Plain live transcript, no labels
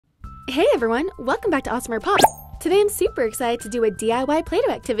Hey everyone, welcome back to AWESMR Pop. Today I'm super excited to do a DIY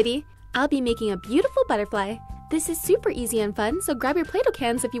Play-Doh activity. I'll be making a beautiful butterfly. This is super easy and fun, so grab your Play-Doh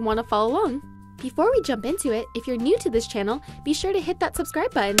cans if you want to follow along. Before we jump into it, if you're new to this channel, be sure to hit that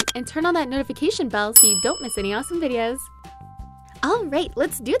subscribe button and turn on that notification bell so you don't miss any awesome videos. Alright,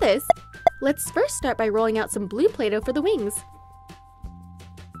 let's do this! Let's first start by rolling out some blue Play-Doh for the wings.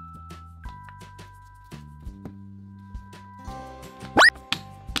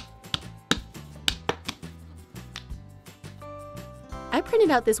 I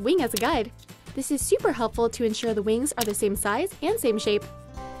printed out this wing as a guide. This is super helpful to ensure the wings are the same size and same shape.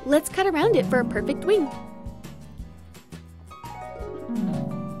 Let's cut around it for a perfect wing.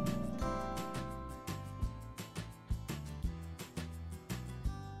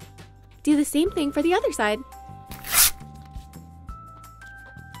 Do the same thing for the other side.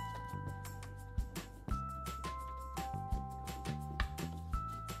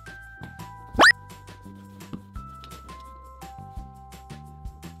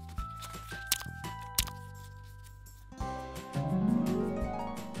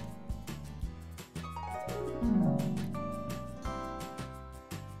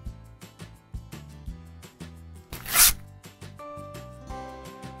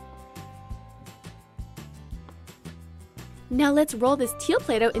 Now let's roll this teal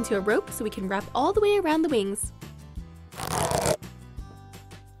Play-Doh into a rope so we can wrap all the way around the wings.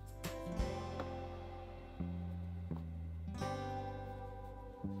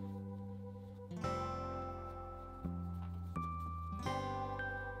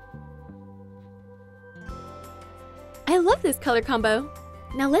 I love this color combo!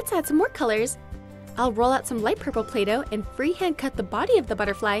 Now let's add some more colors. I'll roll out some light purple Play-Doh and freehand cut the body of the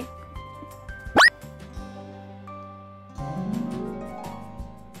butterfly.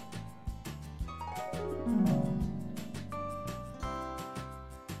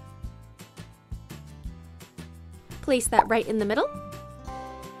 Place that right in the middle.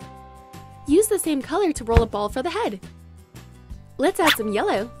 Use the same color to roll a ball for the head. Let's add some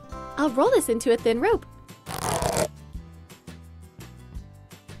yellow. I'll roll this into a thin rope.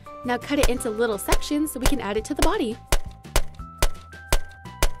 Now cut it into little sections so we can add it to the body.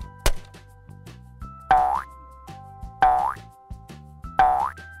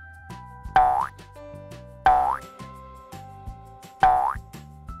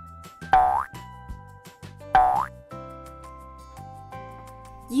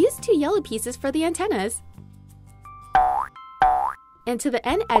 Use 2 yellow pieces for the antennas. And to the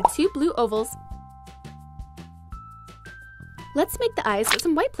end, add 2 blue ovals. Let's make the eyes with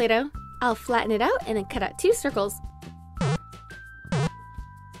some white Play-Doh. I'll flatten it out and then cut out 2 circles.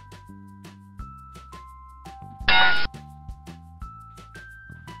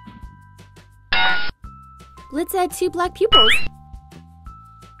 Let's add 2 black pupils.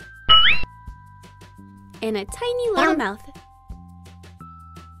 And a tiny little mouth.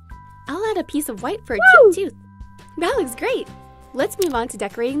 I'll add a piece of white for a cute tooth. That looks great! Let's move on to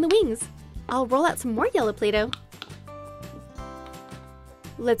decorating the wings. I'll roll out some more yellow Play-Doh.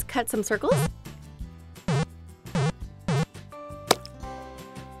 Let's cut some circles.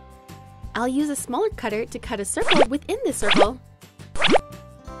 I'll use a smaller cutter to cut a circle within the circle.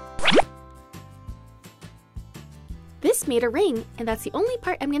 This made a ring, and that's the only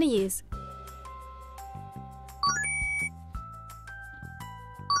part I'm going to use.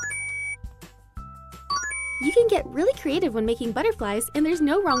 You can get really creative when making butterflies, and there's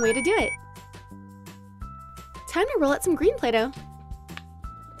no wrong way to do it. Time to roll out some green Play-Doh.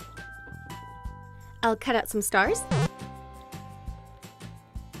 I'll cut out some stars.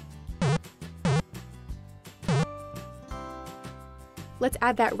 Let's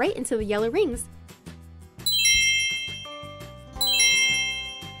add that right into the yellow rings.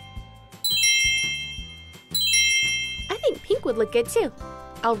 I think pink would look good too.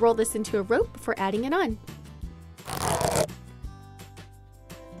 I'll roll this into a rope before adding it on.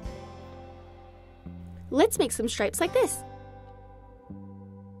 Let's make some stripes like this.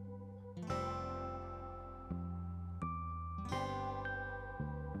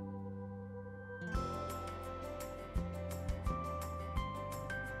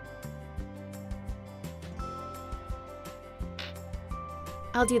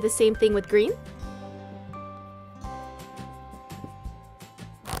 I'll do the same thing with green.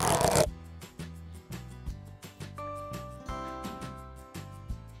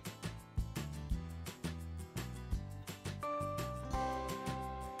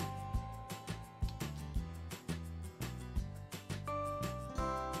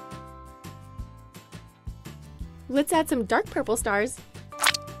 Let's add some dark purple stars.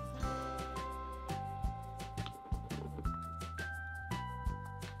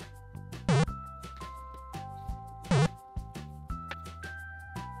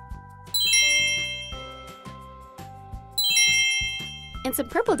 And some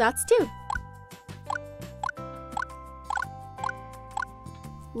purple dots too.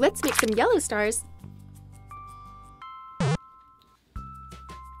 Let's make some yellow stars.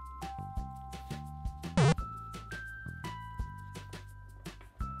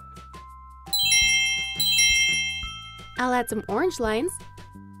 I'll add some orange lines.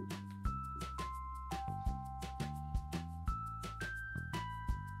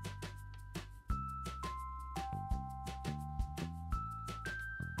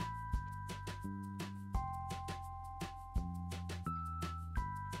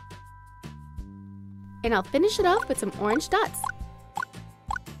 And I'll finish it off with some orange dots.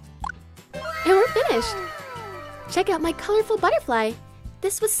 And we're finished! Check out my colorful butterfly!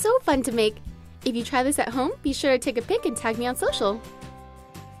 This was so fun to make! If you try this at home, be sure to take a pic and tag me on social.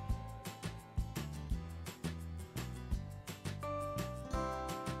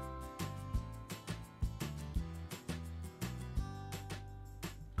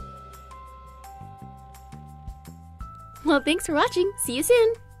 Well, thanks for watching! See you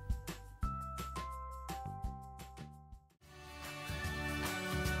soon!